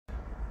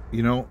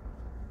You know,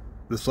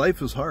 this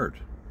life is hard.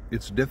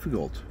 It's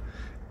difficult.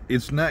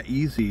 It's not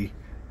easy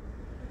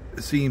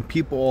seeing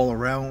people all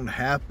around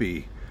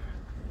happy,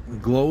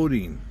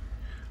 gloating,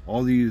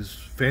 all these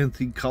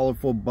fancy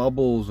colorful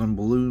bubbles and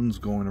balloons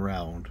going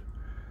around,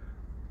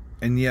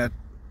 and yet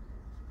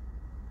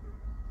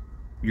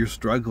you're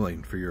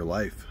struggling for your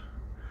life.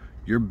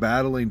 You're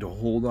battling to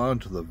hold on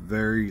to the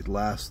very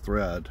last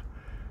thread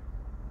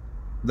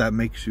that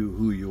makes you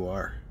who you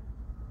are.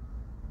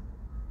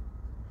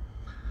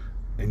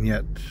 And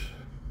yet,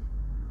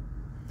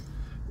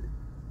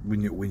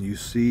 when you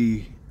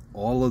see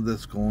all of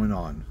this going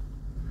on,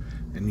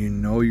 and you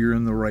know you're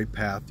in the right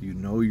path, you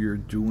know you're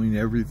doing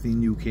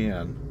everything you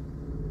can,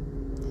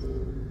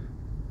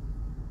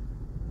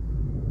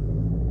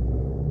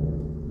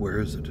 where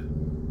is it?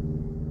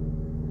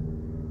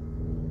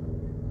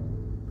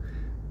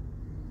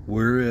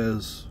 Where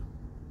is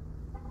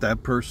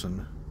that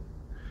person?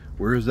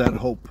 Where is that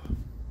hope?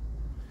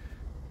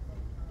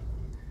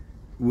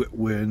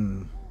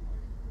 When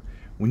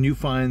you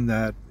find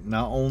that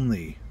not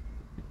only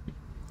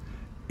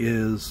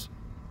is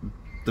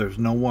there's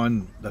no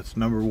one that's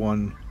number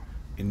one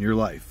in your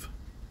life,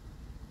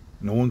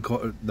 no one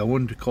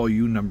to call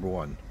you number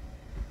one,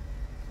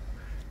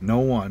 no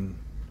one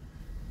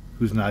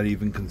who's not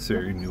even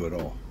considering you at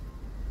all.